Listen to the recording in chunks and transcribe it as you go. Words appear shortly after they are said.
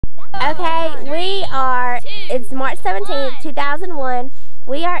Okay, it's March 17th, 2001.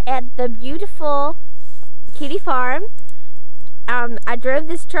 We are at the beautiful Coody farm. I drove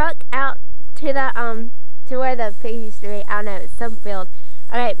this truck out to the, to where the pigs used to be. I don't know, it's some field.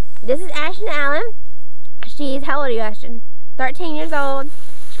 Okay, this is Ashton Allen. How old are you, Ashton? 13 years old.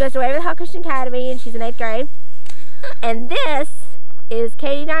 She goes to Waverly Hall Christian Academy and she's in 8th grade. And this is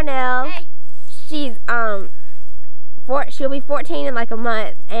Katie Darnell. Hey. She's, she'll be 14 in like a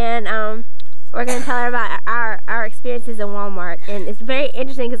month. And, we're going to tell her about our experiences in Walmart. And it's very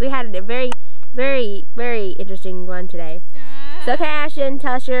interesting because we had a very, very, very interesting one today. So, okay, Ashton,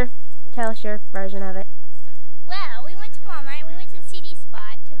 tell us your version of it. Well, we went to Walmart and we went to the CD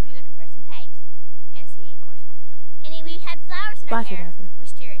spot because we were looking for some tapes. And a CD, of course. And then we had flowers in our hair.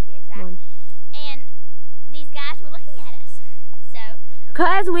 Wisteria, to be exact. And these guys were looking at us. So.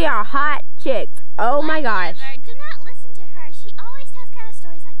 Because we are hot chicks. Oh my gosh. Do not listen to her. She always tells kind of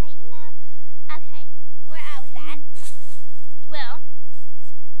stories like that, you know? Okay, where I was at. Well,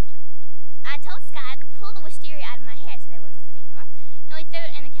 I told Skye to pull the wisteria out of my hair so they wouldn't look at me anymore. And we threw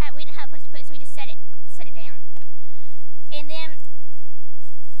it in the cat. We didn't have a place to put it, so we just set it down. And then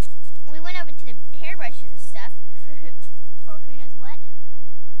we went over to the hairbrushes and stuff for who knows what. I have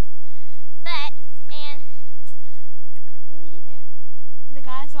no clue. But, and what did we do there? The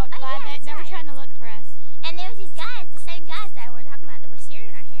guys walked by. Yeah, they were trying to look for us. And there was these guys, the same guys that were talking about the wisteria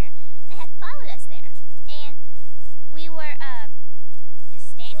in our hair. They had followed us there. And we were just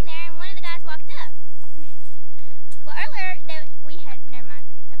standing there, and one of the guys walked up. Well, earlier, never mind,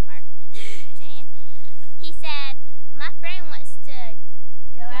 forget that part. And he said, my friend wants to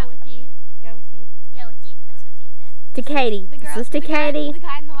go out with you. Go with you. Go with you, that's what he said. To Katie. This is to Katie. The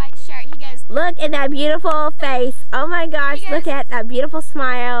guy in the white shirt, he goes, look at that beautiful face. Oh my gosh, look at that beautiful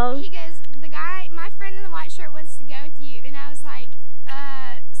smile. He goes, my friend in the white shirt wants to go with you. And I was like,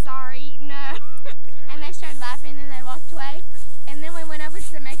 sorry, no. And they started laughing and they walked away. And then we went over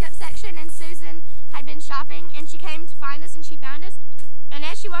to the makeup section and Susan had been shopping and she came to find us and she found us. And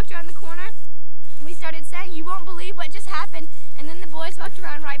as she walked around the corner, we started saying, you won't believe what just happened. And then the boys walked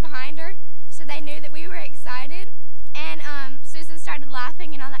around right behind her, so they knew that we were excited. And Susan started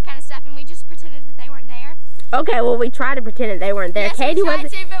laughing and all that kind of stuff, and we just pretended that they weren't there. Okay, well, we tried to pretend that they weren't there. Yes, Katie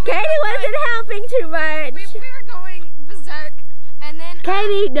wasn't helping too much. We were going berserk. And then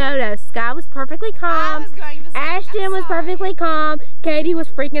Katie, no, Skye was perfectly calm. I was going berserk. Ashton was perfectly calm. Katie was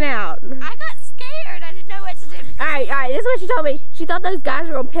freaking out. I got scared. I didn't know what to do. Alright, this is what she told me. She thought those guys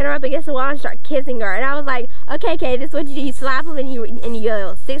were going to pin her up against the wall and start kissing her. And I was like, okay, Katie, this is what you do. You slap them and you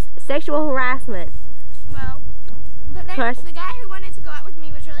yell. Sexual harassment. Well, but the guy who wanted to go out with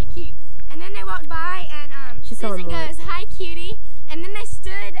me was really cute. And then they walked by and Susan goes, hi, cutie. And then they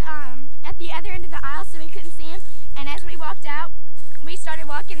stood at the other end of the aisle so we couldn't see him. And as we walked out, we started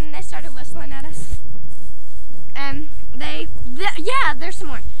walking and they started whistling at us. And yeah, there's some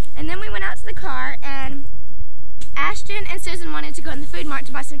more. And then we went out to the car and Ashton and Susan wanted to go in the food mart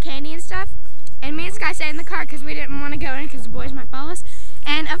to buy some candy and stuff. And me and Skye stayed in the car because we didn't want to go in because the boys might follow us.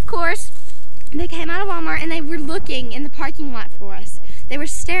 And of course, they came out of Walmart and they were looking in the parking lot for us. They were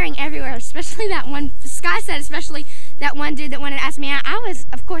staring everywhere, especially that one, Skye said especially that one dude that wanted to ask me out. I was,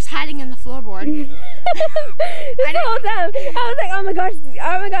 of course, hiding in the floorboard. This whole time, I was like, oh my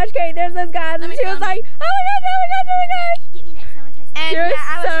gosh, Kate, there's those guys. And she was like, oh my gosh. Get me next time. And I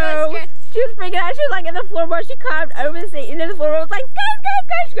was really scared. She was freaking out. She was like in the floorboard. She climbed over the seat into the floorboard. Was like,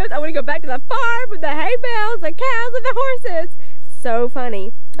 Skye. She goes, I want to go back to the farm with the hay bales, the cows, and the horses. So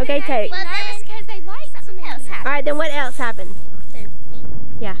funny. Okay, Kate. Well, that was because they liked something else happened. All right, then what else happened? Me?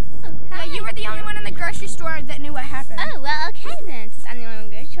 Yeah. Yeah, you were the only one in the grocery store that knew what happened. Oh, well, okay then. Since I'm the only one in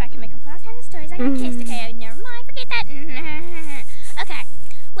the grocery store, I can make up all kinds of stories. I got kissed. Okay, never mind. Forget that. Okay.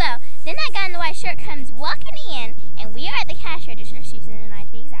 Well, then that guy in the white shirt comes walking in, and we are at the cash register, Susan and I,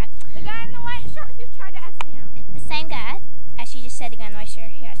 to be exact. The guy in the white shirt who tried to ask me out. The same guy, as she just said, the guy in the white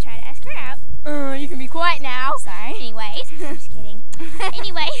shirt who tried to ask her out. You can be quiet now. Sorry. Anyways, I'm just kidding.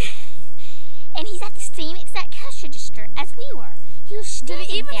 Anyway, and he's at the same exact cash register as we were. He was standing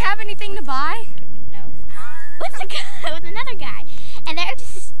Did he even have anything to buy? No. With another guy. And they're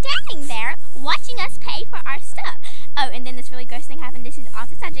just standing there watching us pay for our stuff. Oh, and then this really gross thing happened. This is off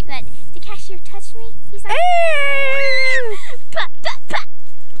the subject, but the cashier touched me. He's like, oh,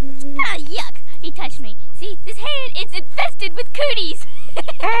 yuck. He touched me. See, this hand, it's infested with cooties.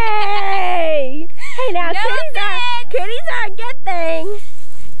 Hey! Hey, now, cooties are a good thing.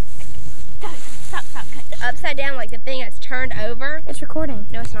 Stop. The upside down, like the thing that's turned over. It's recording.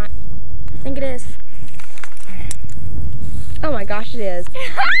 No, it's not. I think it is. Oh my gosh, it is.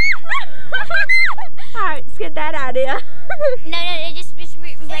 Alright, let's get that idea. No, just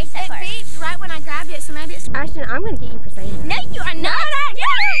erase that it, so maybe it's... Ashton, I'm going to get you for saying that. No, you are not. I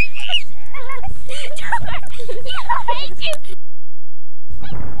hate you.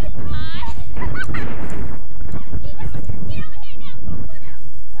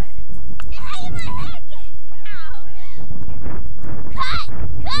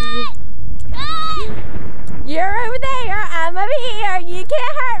 You're over there, I'm over here, you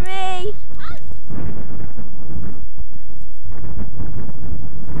can't hurt me.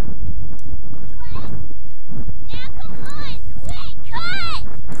 Now come on, quick, cut!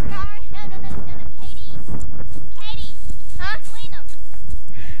 Skye? No, Katie. Katie, huh? Clean them.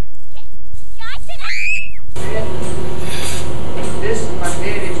 Skye, sit down! This is my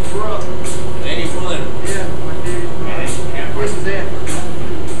daddy's truck. Daddy's what? Yeah, my daddy's truck. This is Edward.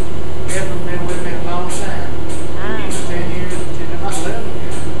 Edward's been with me a long time. 10 years, 10 about 11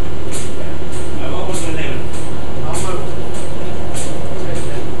 years. I've always been in. Almost.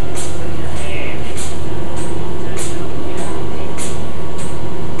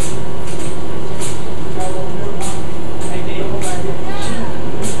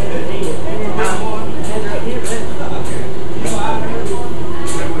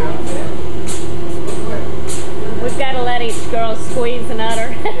 We've got to let each girl squeeze an udder.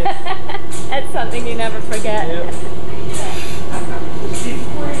 That's something you never forget. Yep.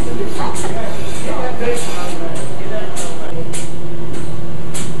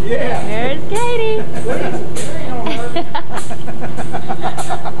 Yeah. There's Katie.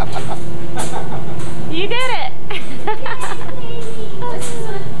 You did it.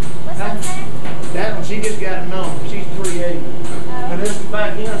 That one, she just got a number. She's 380. And this one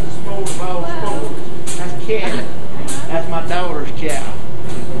back here is the smallest of all smallest. That's Cat. That's my daughter's cow.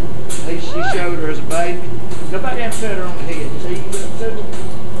 She showed her as a baby. Go back down and pet her on the head. See,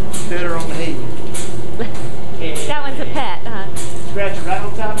 pet her on the head. That one's a pet, huh? Scratch her right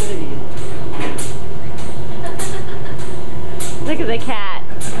on top of the head. Look at the cat.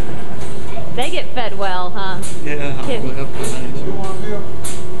 They get fed well, huh? Yeah, Kid. well,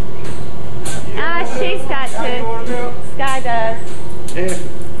 Ah, she's got to. Skye does. yeah.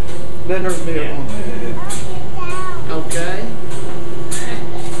 Let her milk on. Okay.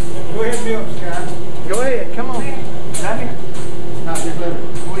 Go ahead, milk, Skye. Go ahead, come on. Right here. No, just let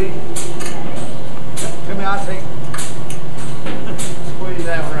her squeeze. Come here, I'll take. Squeeze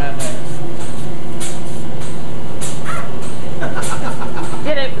that one right there.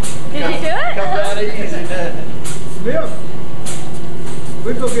 Did you do it? Comes out easy, doesn't it? Milk.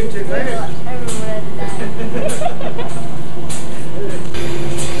 We'll go get you there.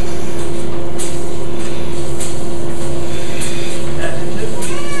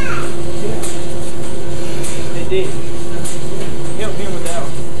 They did. Help him with that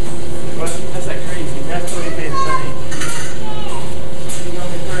one. What? That's like crazy. That's what he did saying. You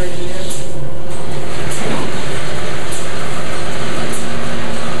gonna be crazy yet?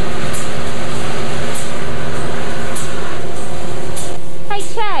 Hey,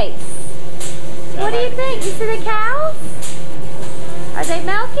 Chase. What do you think? You see the cows? Are they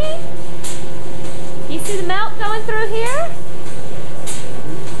milking? You see the milk going through here?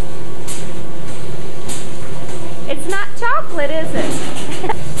 It's not chocolate, is it?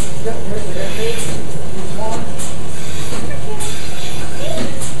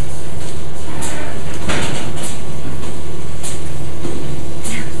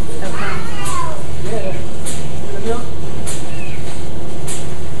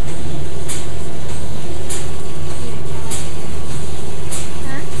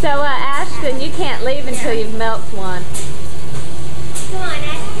 So, Ashton, you can't leave until you've milked one. Come on,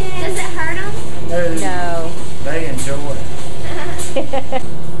 Ashton. Does it hurt them? No. They enjoy it.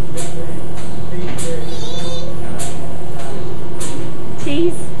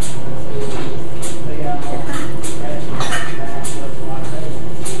 Cheese.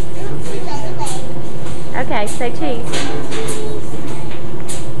 Okay, say cheese.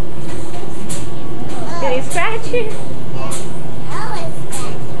 Did he scratch you?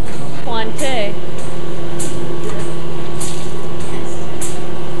 One, two.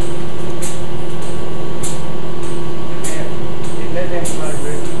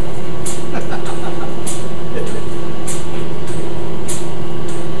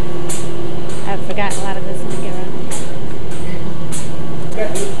 I've forgotten a lot of this one. Get around.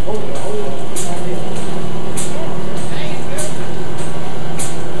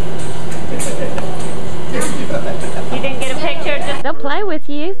 You didn't get a picture? They'll play with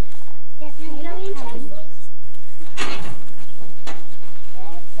you.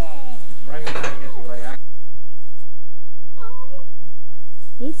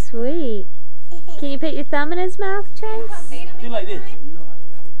 He's sweet. Can you put your thumb in his mouth, Chase? Do like this.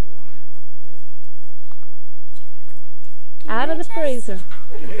 Out of the freezer.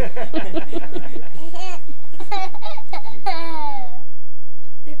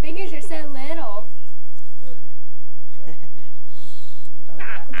 Their fingers are so little.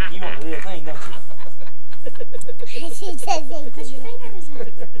 You want the real thing, don't you?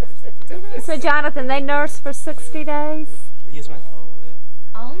 So Jonathan, they nurse for 60 days? Yes, ma'am.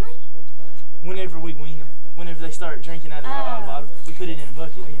 Only? Whenever we wean them, whenever they start drinking out of our bottle, we put it in a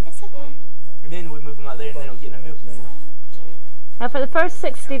bucket. It's okay. And then we move them out there and they don't get no milk anymore. Now for the first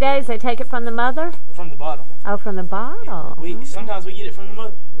 60 days, they take it from the mother? From the bottle. Oh, from the bottle. Yeah. Sometimes we get it from the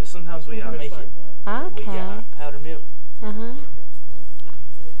mother, but sometimes we make it. Okay. We got powder milk.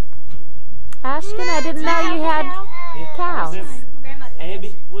 Ashton, I didn't know you had cows.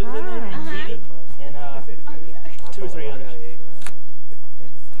 Abby was in there, and Kitty, and 2 or 3 others.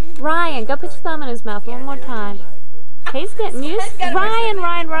 Ryan, go put your thumb in his mouth one more time. He's getting used. Ryan.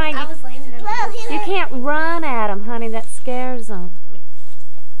 You can't run at him, honey. That scares him.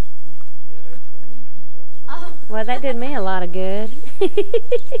 Well, that did me a lot of good.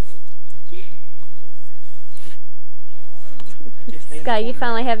 Skye, you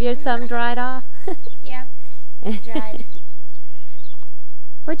finally have your thumb dried off? Yeah, dried.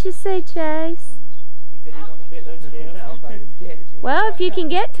 What'd you say, Chase? Well, if you can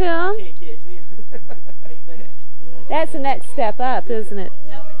get to them. That's the next step up, isn't it?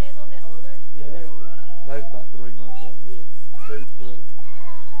 Oh, were they a little bit older? Yeah, they're older. Those about 3 months old, yeah. 2 to 3.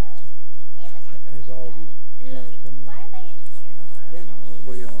 As all of you. Why are they in here?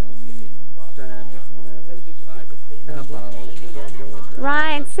 We are on the time, just whenever it's like,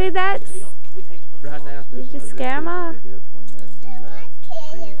 Ryan, see that? right now, Did you scare them off?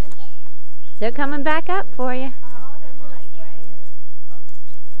 They're coming back up for you.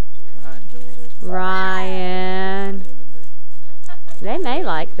 Ryan. They may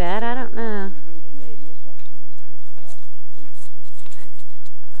like that, I don't know.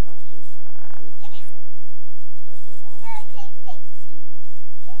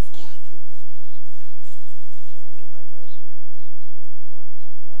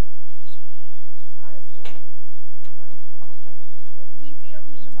 Do you feel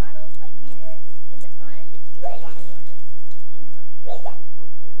the bottles? Like, do you do it? Is it fun?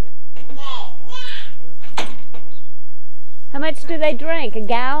 How much do they drink? A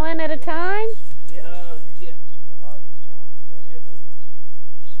gallon at a time? Yeah.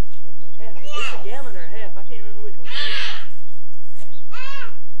 Half. It's a gallon or a half. I can't remember which one it is.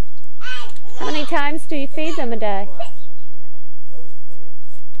 How many times do you feed them a day?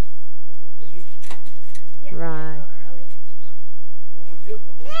 Right.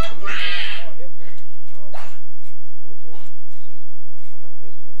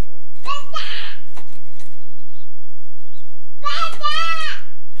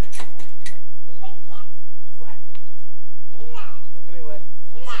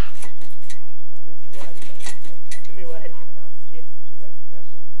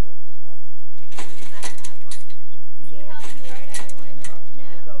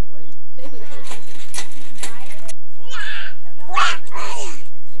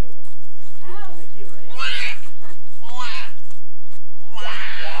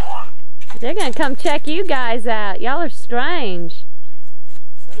 They're going to come check you guys out. Y'all are strange.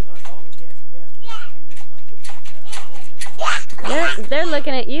 They're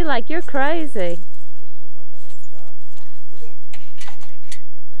looking at you like you're crazy.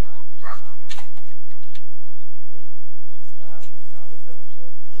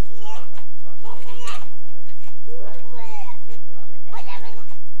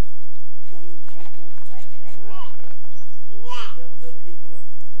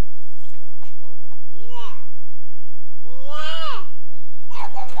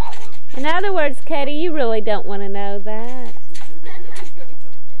 In other words, Coody, you really don't want to know that.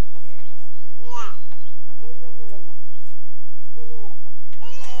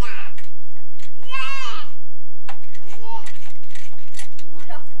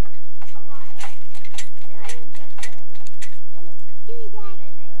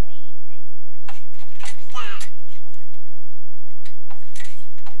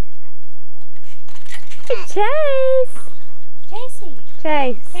 Chase!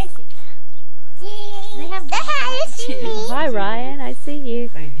 Chase. They have Hi, Ryan. I see you.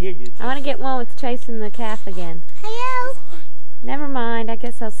 They can hear you. I want to get one with chasing the calf again. Hello. Never mind. I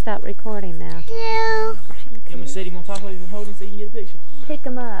guess I'll stop recording now. Hello. You want me to set him on top of him and hold him so you can get a picture? Pick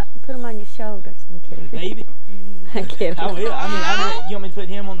him up. Put him on your shoulders. I'm kidding. Baby? I'm kidding. I will. I mean, you want me to put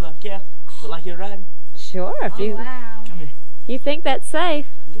him on the calf, but like you're riding? Sure. If you Wow. Come here. you think that's safe.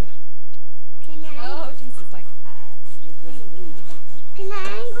 Can I? Oh, Jesus, like Can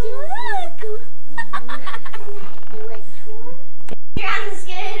I do it? Can I do a tour?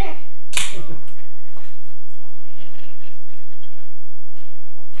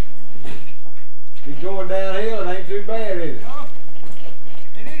 too bad, is it? No.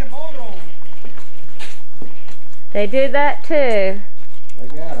 They need a motor on. They do that too. They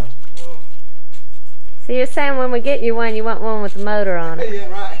got them. So you're saying when we get you one, you want one with a motor on it? Yeah,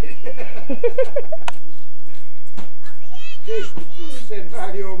 right. Gee, said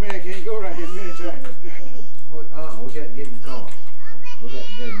 5-year-old man can't go right here many times. We got to get in the car. We got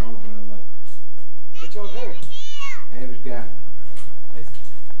to get him on running late. What y'all doing? Abby's got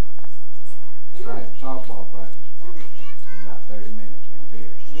softball practice in about 30 minutes in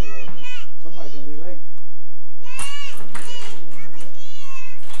here. Somebody's going to be late.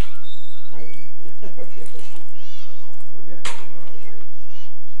 We got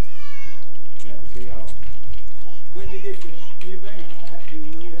to see y'all. When did you get your new van? I didn't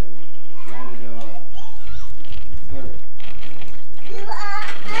even know you had one. Got it, third.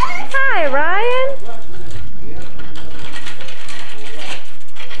 Hi, Ryan.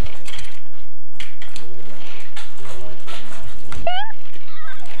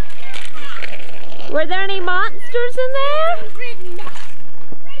 Were there any monsters in there?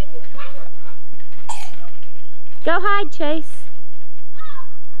 Go hide, Chase.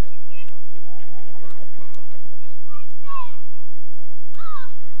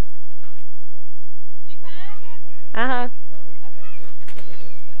 Uh-huh.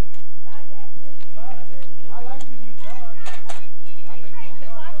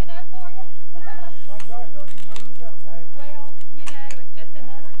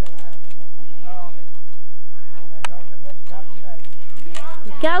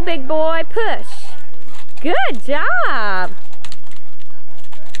 Go, big boy, push. Good job.